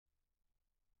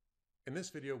In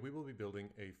this video, we will be building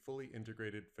a fully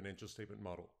integrated financial statement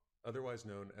model, otherwise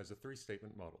known as a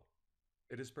three-statement model.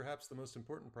 It is perhaps the most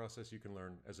important process you can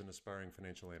learn as an aspiring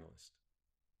financial analyst.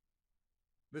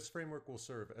 This framework will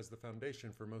serve as the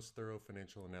foundation for most thorough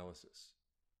financial analysis.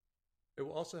 It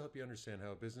will also help you understand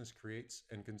how a business creates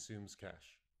and consumes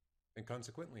cash, and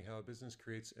consequently how a business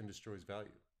creates and destroys value.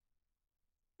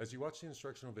 As you watch the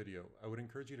instructional video, I would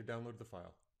encourage you to download the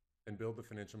file and build the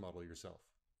financial model yourself.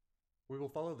 We will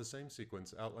follow the same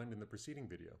sequence outlined in the preceding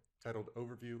video, titled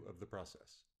Overview of the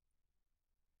Process.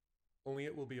 Only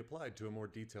it will be applied to a more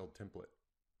detailed template.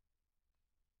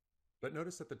 But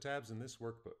notice that the tabs in this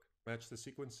workbook match the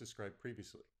sequence described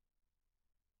previously.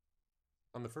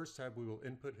 On the first tab, we will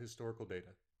input historical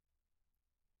data.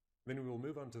 Then we will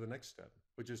move on to the next step,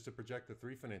 which is to project the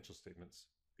three financial statements: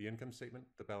 the income statement,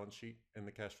 the balance sheet, and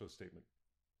the cash flow statement.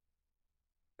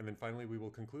 And then finally, we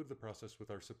will conclude the process with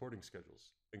our supporting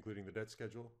schedules, including the debt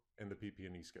schedule and the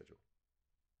PP&E schedule.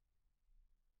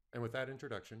 And with that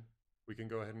introduction, we can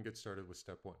go ahead and get started with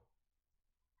step one.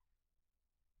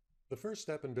 The first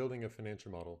step in building a financial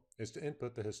model is to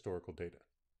input the historical data.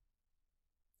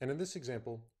 And in this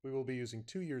example, we will be using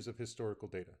 2 years of historical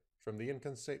data from the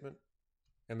income statement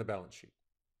and the balance sheet.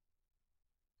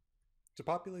 To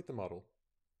populate the model,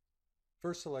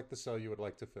 first select the cell you would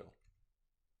like to fill.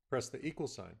 Press the equal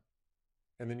sign,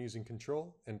 and then using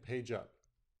Control and Page Up,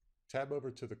 tab over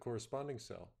to the corresponding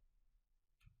cell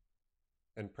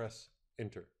and press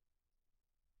Enter.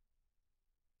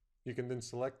 You can then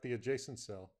select the adjacent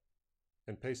cell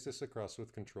and paste this across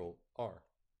with Control R.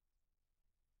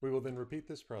 We will then repeat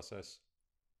this process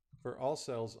for all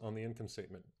cells on the income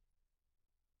statement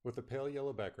with a pale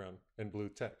yellow background and blue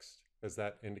text, as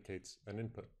that indicates an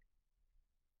input.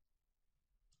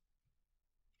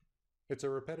 It's a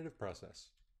repetitive process,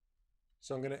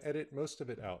 so I'm going to edit most of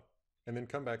it out and then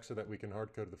come back so that we can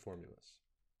hard code the formulas.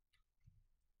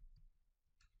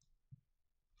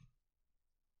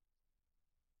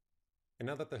 And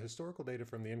now that the historical data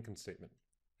from the income statement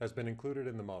has been included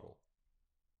in the model,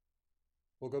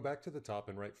 we'll go back to the top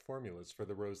and write formulas for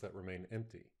the rows that remain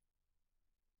empty,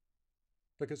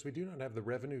 because we do not have the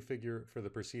revenue figure for the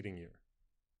preceding year.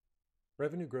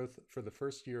 Revenue growth for the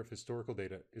first year of historical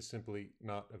data is simply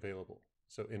not available,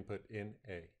 so input in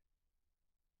A.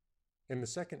 In the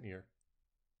second year,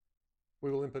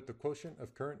 we will input the quotient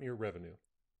of current year revenue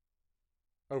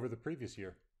over the previous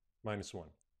year minus 1.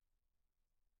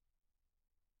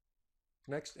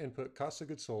 Next, input cost of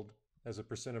goods sold as a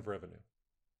percent of revenue.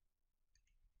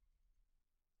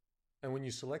 And when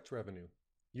you select revenue,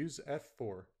 use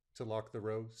F4 to lock the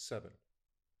row 7.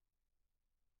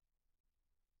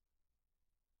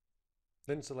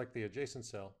 Then select the adjacent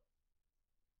cell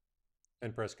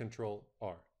and press Ctrl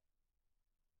R.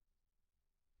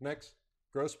 Next,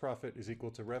 gross profit is equal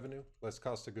to revenue less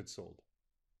cost of goods sold.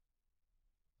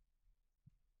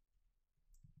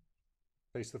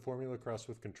 Paste the formula across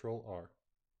with Ctrl R.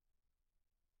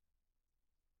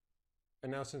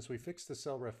 And now, since we fixed the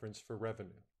cell reference for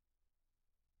revenue,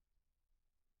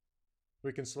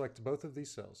 we can select both of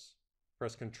these cells,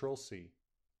 press Ctrl C,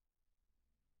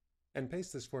 and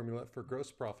paste this formula for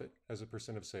gross profit as a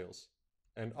percent of sales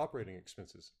and operating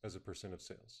expenses as a percent of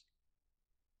sales.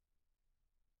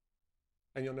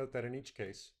 And you'll note that in each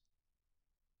case,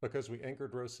 because we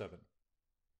anchored row 7,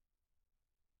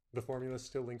 the formula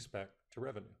still links back to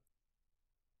revenue.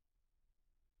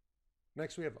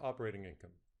 Next, we have operating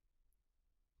income,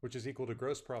 which is equal to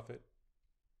gross profit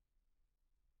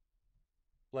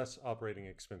less operating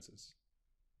expenses.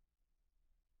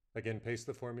 Again, paste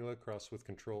the formula across with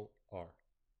Ctrl R.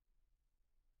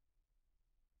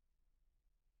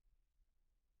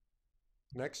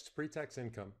 Next, pre-tax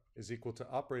income is equal to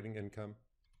operating income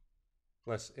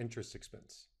less interest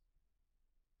expense.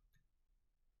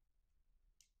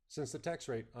 Since the tax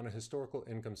rate on a historical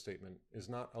income statement is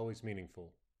not always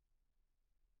meaningful,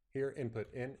 here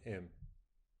input NM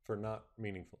for not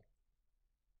meaningful.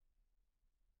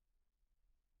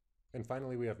 And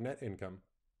finally, we have net income,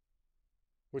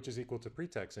 which is equal to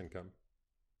pre-tax income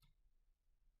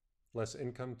less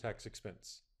income tax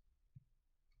expense.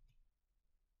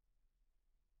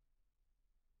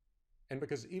 And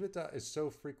because EBITDA is so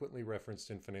frequently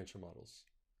referenced in financial models,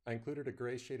 I included a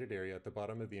gray shaded area at the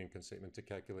bottom of the income statement to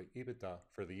calculate EBITDA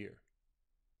for the year.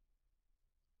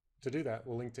 To do that,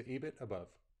 we'll link to EBIT above.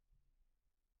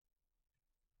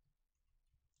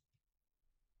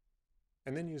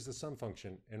 And then use the sum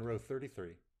function in row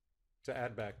 33 to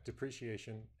add back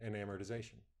depreciation and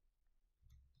amortization.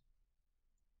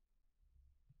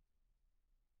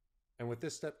 And with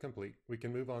this step complete, we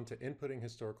can move on to inputting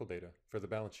historical data for the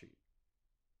balance sheet.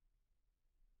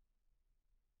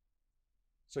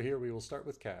 So here we will start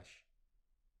with cash.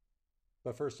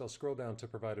 But first I'll scroll down to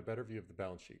provide a better view of the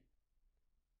balance sheet.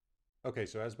 Okay,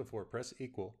 so as before, press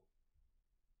equal,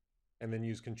 and then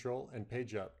use Control and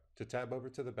Page Up to tab over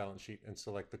to the balance sheet and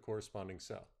select the corresponding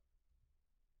cell.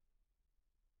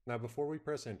 Now before we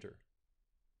press enter,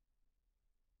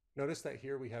 notice that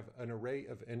here we have an array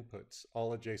of inputs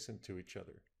all adjacent to each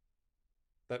other.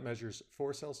 That measures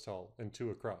 4 cells tall and 2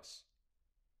 across.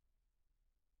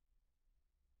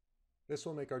 This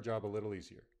will make our job a little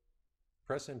easier.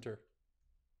 Press enter,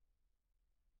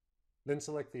 then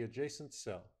select the adjacent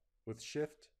cell with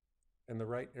Shift and the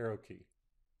right arrow key.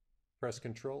 Press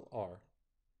Ctrl R.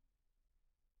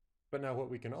 But now what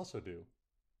we can also do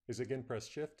is again press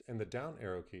Shift and the down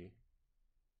arrow key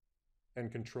and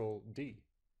Ctrl D.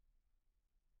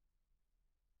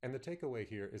 And the takeaway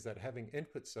here is that having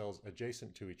input cells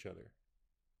adjacent to each other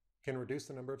can reduce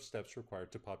the number of steps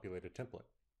required to populate a template.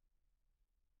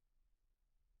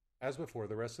 As before,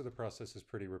 the rest of the process is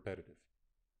pretty repetitive.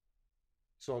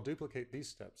 So I'll duplicate these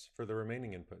steps for the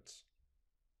remaining inputs,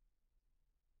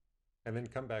 and then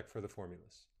come back for the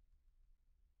formulas.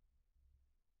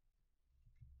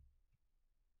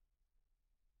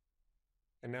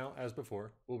 And now, as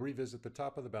before, we'll revisit the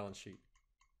top of the balance sheet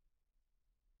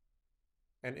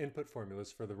and input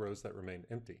formulas for the rows that remain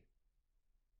empty.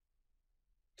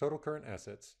 Total current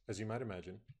assets, as you might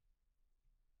imagine,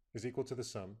 is equal to the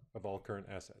sum of all current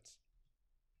assets.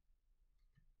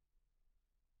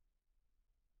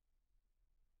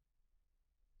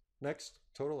 Next,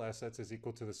 total assets is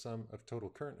equal to the sum of total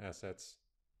current assets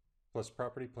plus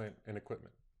property, plant, and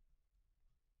equipment.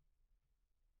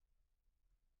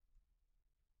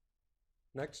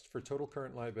 Next, for total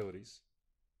current liabilities,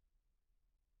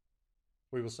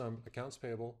 we will sum accounts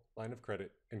payable, line of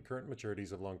credit, and current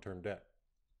maturities of long-term debt.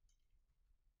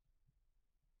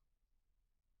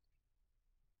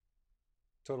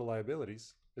 Total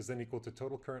liabilities is then equal to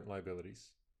total current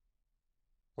liabilities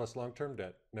plus long-term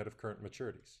debt net of current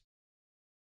maturities.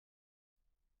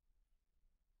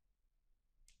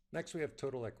 Next, we have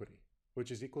total equity,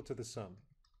 which is equal to the sum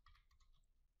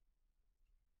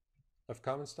of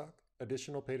common stock,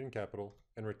 additional paid-in capital,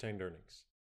 and retained earnings.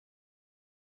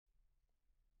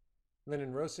 And then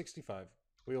in row 65,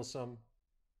 we will sum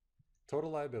total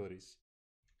liabilities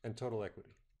and total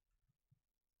equity.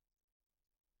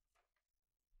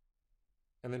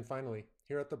 And then finally,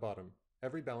 here at the bottom,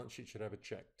 every balance sheet should have a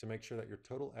check to make sure that your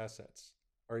total assets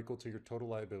are equal to your total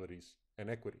liabilities and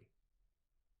equity.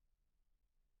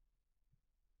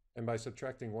 And by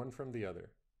subtracting one from the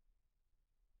other,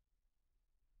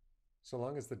 so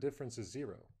long as the difference is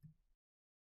 0,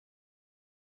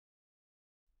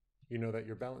 you know that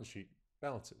your balance sheet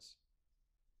balances.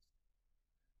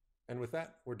 And with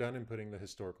that, we're done inputting the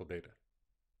historical data.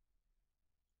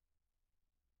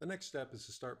 The next step is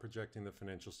to start projecting the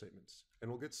financial statements, and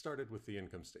we'll get started with the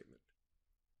income statement.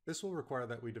 This will require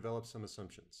that we develop some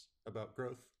assumptions about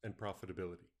growth and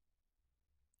profitability.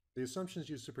 The assumptions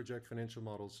used to project financial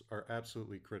models are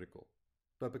absolutely critical,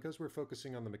 but because we're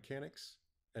focusing on the mechanics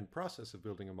and process of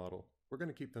building a model, we're going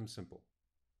to keep them simple.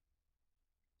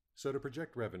 So to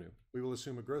project revenue, we will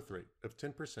assume a growth rate of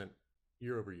 10%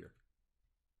 year over year.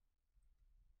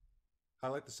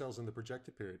 Highlight the cells in the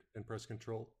projected period and press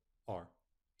Ctrl R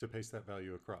to paste that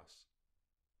value across.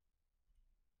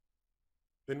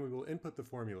 Then we will input the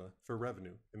formula for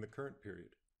revenue in the current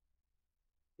period,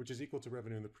 which is equal to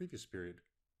revenue in the previous period,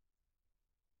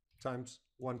 times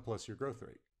 1 plus your growth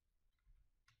rate.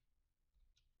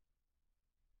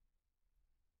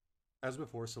 As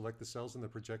before, select the cells in the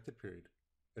projected period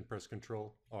and press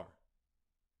Ctrl R.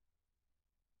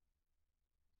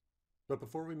 But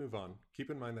before we move on, keep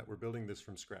in mind that we're building this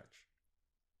from scratch,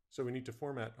 so we need to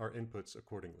format our inputs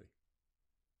accordingly.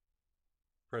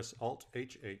 Press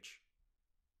Alt-HH,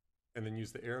 and then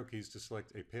use the arrow keys to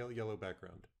select a pale yellow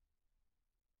background,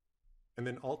 and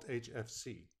then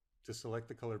Alt-HFC to select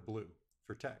the color blue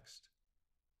for text.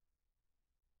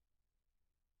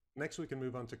 Next, we can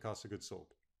move on to cost of goods sold.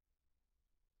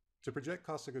 To project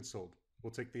cost of goods sold,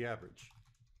 we'll take the average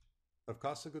of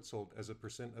cost of goods sold as a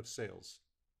percent of sales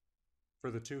for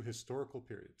the 2 historical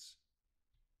periods.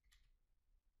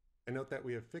 And note that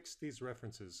we have fixed these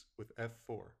references with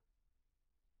F4.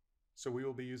 So we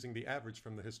will be using the average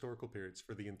from the historical periods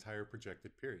for the entire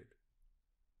projected period.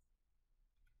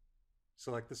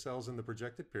 Select the cells in the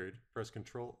projected period, press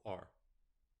Ctrl R.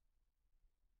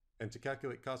 And to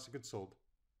calculate cost of goods sold,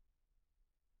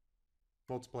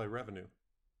 multiply revenue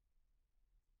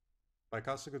by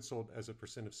cost of goods sold as a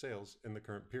percent of sales in the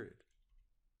current period.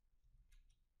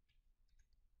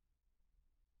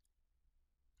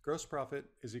 Gross profit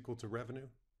is equal to revenue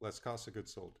less cost of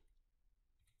goods sold.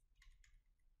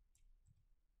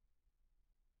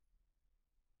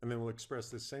 And then we'll express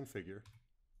this same figure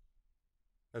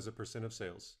as a percent of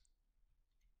sales.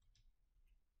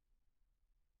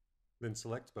 Then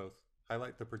select both,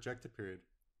 highlight the projected period,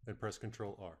 and press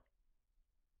Ctrl R.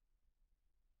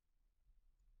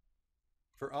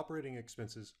 For operating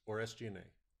expenses, or SG&A,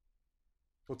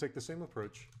 we'll take the same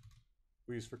approach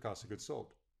we use for cost of goods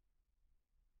sold.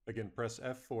 Again, press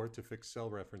F4 to fix cell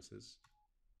references,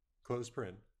 close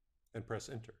paren, and press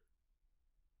Enter.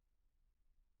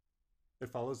 It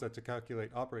follows that to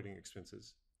calculate operating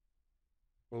expenses,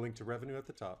 we'll link to revenue at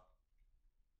the top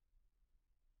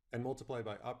and multiply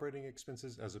by operating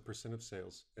expenses as a percent of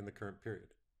sales in the current period.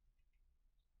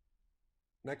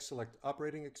 Next, select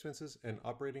operating expenses and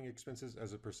operating expenses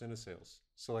as a percent of sales.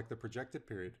 Select the projected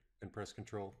period and press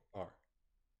Ctrl R.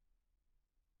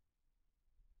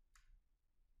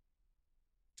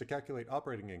 To calculate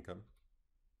operating income,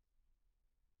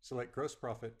 select gross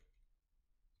profit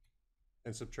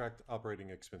and subtract operating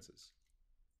expenses.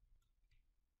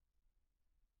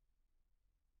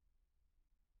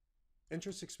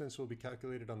 Interest expense will be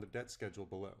calculated on the debt schedule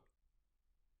below.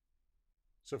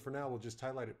 So for now, we'll just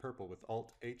highlight it purple with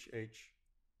Alt-HH,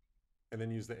 and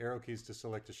then use the arrow keys to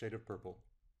select a shade of purple.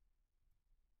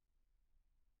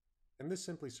 And this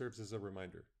simply serves as a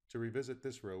reminder to revisit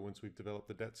this row once we've developed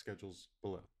the debt schedules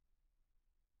below.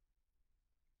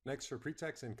 Next, for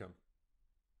pre-tax income,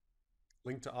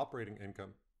 link to operating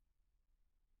income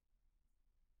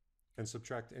and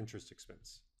subtract interest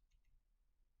expense.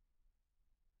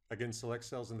 Again, select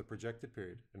cells in the projected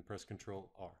period and press Ctrl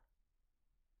R.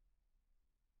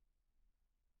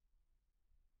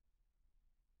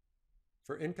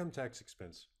 For income tax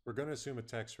expense, we're going to assume a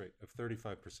tax rate of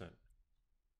 35%.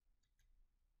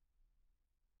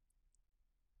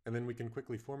 And then we can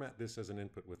quickly format this as an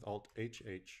input with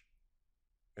Alt-HH,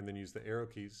 and then use the arrow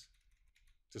keys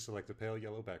to select a pale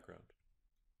yellow background,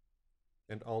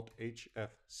 and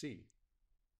Alt-HFC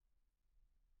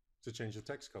to change the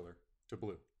text color to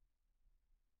blue.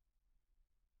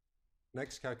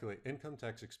 Next, calculate income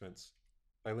tax expense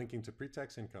by linking to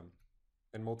pre-tax income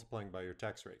and multiplying by your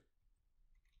tax rate.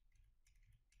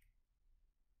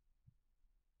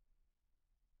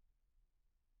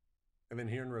 And then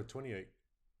here in row 28,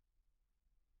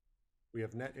 we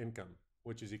have net income,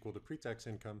 which is equal to pre-tax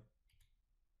income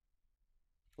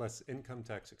less income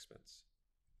tax expense.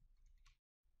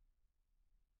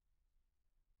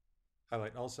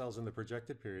 Highlight all cells in the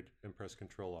projected period and press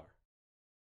Ctrl R.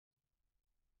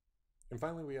 And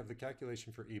finally, we have the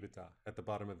calculation for EBITDA at the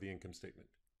bottom of the income statement.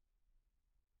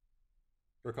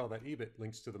 Recall that EBIT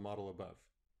links to the model above,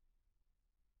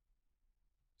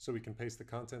 so we can paste the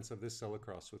contents of this cell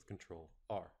across with Ctrl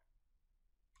R.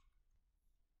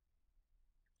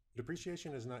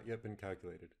 Depreciation has not yet been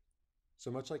calculated, so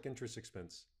much like interest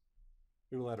expense,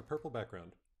 we will add a purple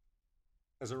background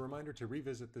as a reminder to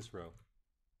revisit this row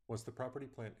once the property,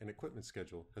 plant, and equipment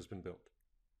schedule has been built.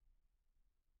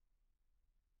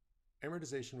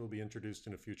 Amortization will be introduced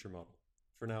in a future model.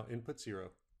 For now, input 0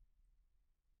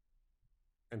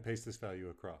 and paste this value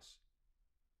across.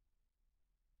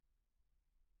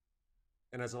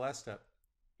 And as a last step,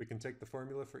 we can take the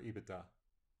formula for EBITDA,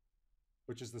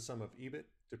 which is the sum of EBIT,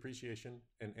 depreciation,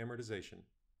 and amortization.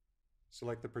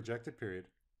 Select the projected period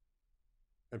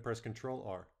and press Ctrl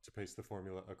R to paste the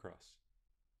formula across.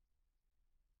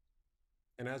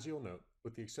 And as you'll note,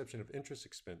 with the exception of interest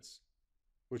expense,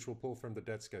 which will pull from the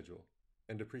debt schedule,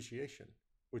 and depreciation,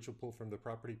 which will pull from the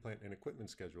property, plant, and equipment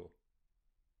schedule,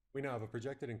 we now have a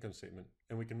projected income statement,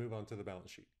 and we can move on to the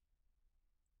balance sheet.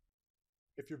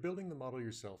 If you're building the model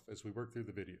yourself as we work through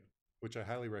the video, which I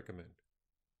highly recommend,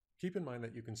 keep in mind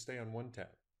that you can stay on one tab,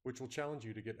 which will challenge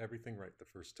you to get everything right the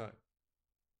first time.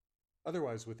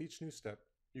 Otherwise, with each new step,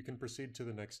 you can proceed to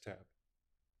the next tab.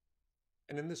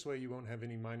 And in this way, you won't have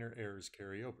any minor errors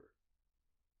carry over.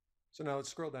 So now let's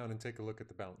scroll down and take a look at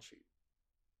the balance sheet.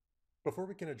 Before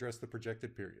we can address the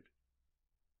projected period,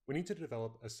 we need to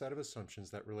develop a set of assumptions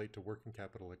that relate to working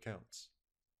capital accounts.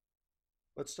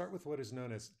 Let's start with what is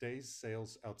known as Days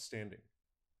Sales Outstanding,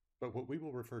 but what we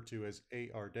will refer to as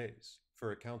AR days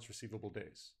for accounts receivable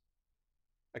days.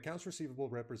 Accounts receivable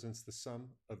represents the sum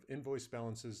of invoice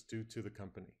balances due to the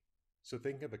company. So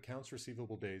think of accounts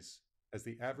receivable days as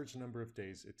the average number of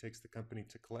days it takes the company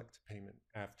to collect payment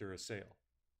after a sale.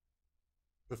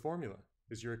 The formula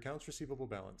is your accounts receivable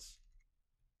balance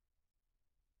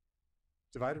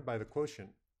divided by the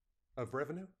quotient of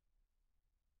revenue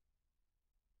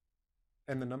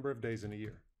and the number of days in a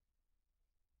year.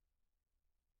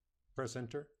 Press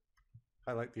Enter,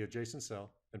 highlight the adjacent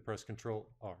cell, and press Ctrl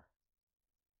R.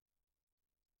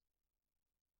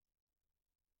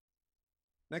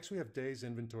 Next, we have Days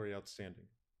Inventory Outstanding.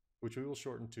 which we will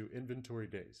shorten to inventory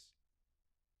days.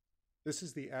 This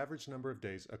is the average number of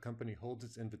days a company holds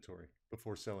its inventory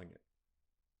before selling it.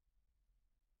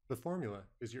 The formula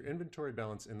is your inventory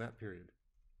balance in that period,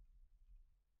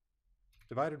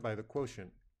 divided by the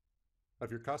quotient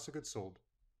of your cost of goods sold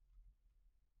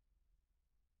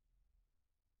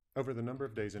over the number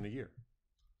of days in a year.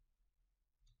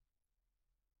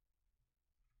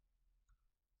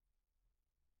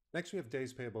 Next, we have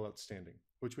days payable outstanding,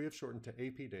 which we have shortened to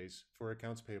AP days for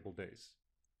accounts payable days.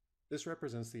 This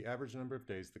represents the average number of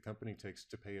days the company takes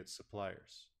to pay its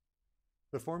suppliers.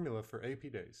 The formula for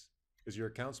AP days is your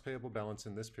accounts payable balance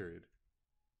in this period,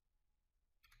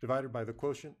 divided by the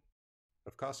quotient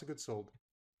of cost of goods sold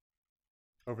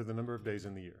over the number of days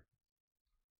in the year.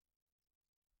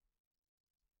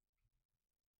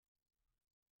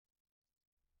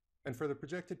 And for the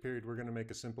projected period, we're going to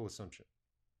make a simple assumption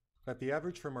that the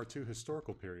average from our two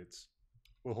historical periods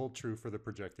will hold true for the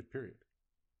projected period.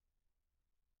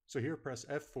 So here press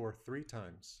F4 3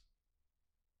 times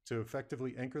to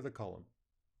effectively anchor the column,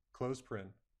 close paren,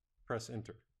 press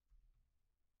enter.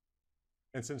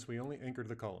 And since we only anchored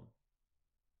the column,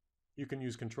 you can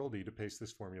use Ctrl D to paste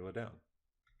this formula down.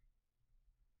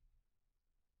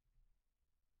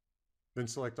 Then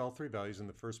select all three values in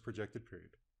the first projected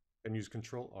period and use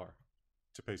Ctrl R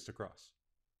to paste across.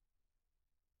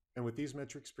 And with these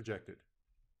metrics projected,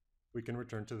 we can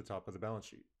return to the top of the balance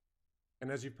sheet.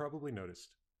 And as you've probably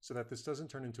noticed, so that this doesn't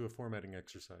turn into a formatting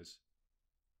exercise,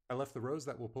 I left the rows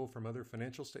that will pull from other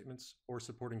financial statements or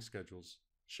supporting schedules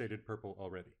shaded purple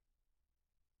already.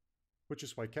 Which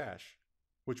is why cash,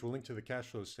 which will link to the cash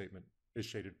flow statement, is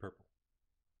shaded purple.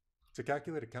 To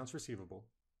calculate accounts receivable,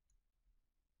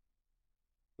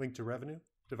 link to revenue,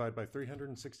 divide by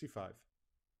 365,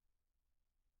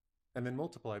 and then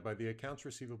multiply by the accounts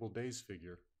receivable days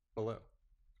figure below.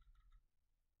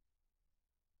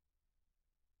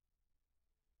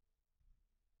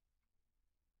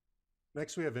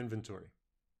 Next, we have inventory,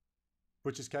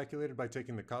 which is calculated by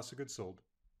taking the cost of goods sold,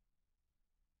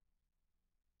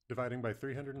 dividing by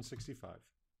 365,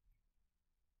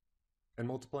 and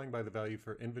multiplying by the value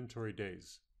for inventory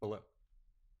days below.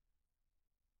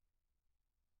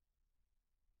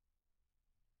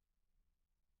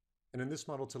 And in this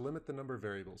model, to limit the number of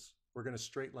variables, we're going to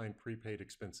straight line prepaid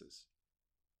expenses.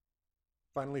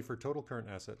 Finally, for total current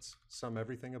assets, sum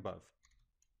everything above.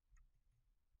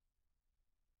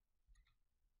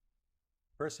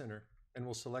 Press enter, and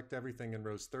we'll select everything in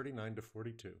rows 39 to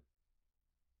 42.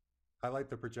 Highlight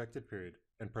the projected period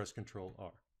and press Ctrl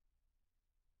R.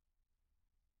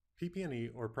 PP&E,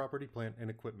 or property, plant, and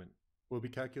equipment, will be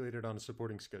calculated on a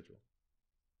supporting schedule,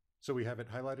 so we have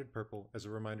it highlighted purple as a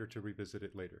reminder to revisit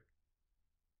it later.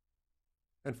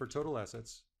 And for total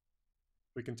assets,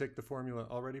 we can take the formula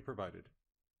already provided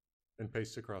and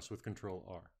paste across with Ctrl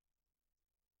R.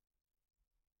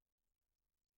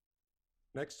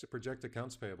 Next, to project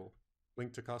accounts payable,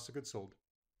 link to cost of goods sold,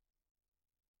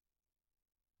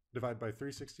 divide by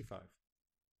 365,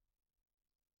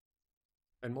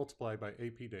 and multiply by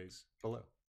AP days below.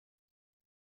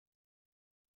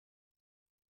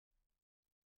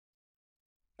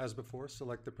 As before,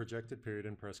 select the projected period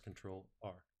and press Ctrl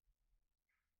R.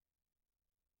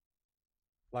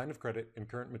 Line of credit and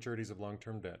current maturities of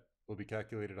long-term debt will be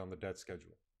calculated on the debt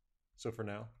schedule. So for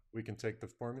now, we can take the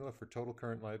formula for total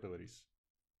current liabilities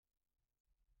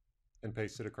and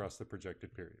paste it across the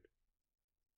projected period.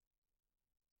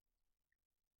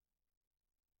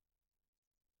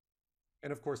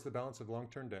 And of course, the balance of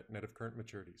long-term debt net of current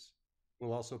maturities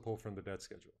will also pull from the debt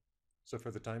schedule. So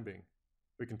for the time being,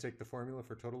 we can take the formula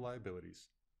for total liabilities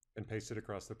and paste it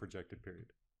across the projected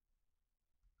period.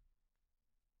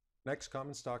 Next,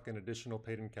 common stock and additional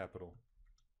paid-in capital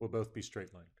will both be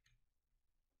straight-lined.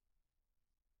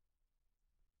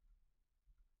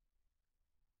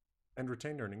 And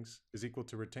retained earnings is equal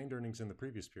to retained earnings in the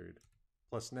previous period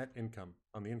plus net income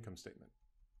on the income statement.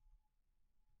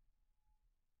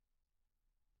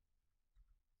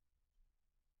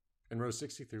 In row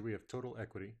 63, we have total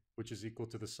equity, which is equal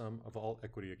to the sum of all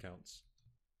equity accounts.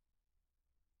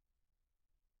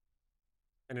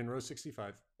 And in row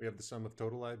 65, we have the sum of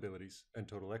total liabilities and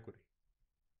total equity.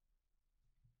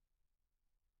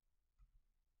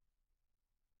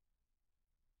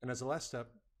 And as a last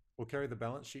step, we'll carry the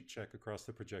balance sheet check across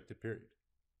the projected period.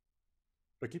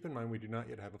 But keep in mind we do not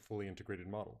yet have a fully integrated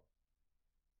model,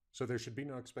 so there should be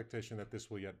no expectation that this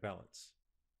will yet balance.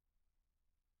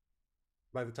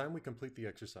 By the time we complete the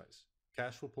exercise,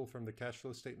 cash will pull from the cash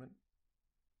flow statement,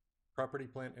 property,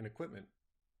 plant, and equipment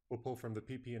will pull from the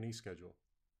PP&E schedule,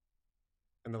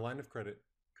 and the line of credit,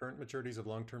 current maturities of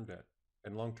long-term debt,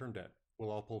 and long-term debt will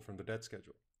all pull from the debt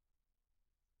schedule.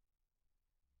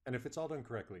 And if it's all done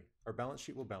correctly, our balance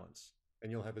sheet will balance,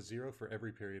 and you'll have a 0 for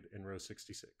every period in row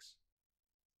 66.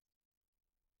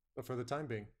 But for the time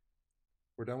being,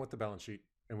 we're done with the balance sheet,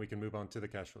 and we can move on to the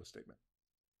cash flow statement.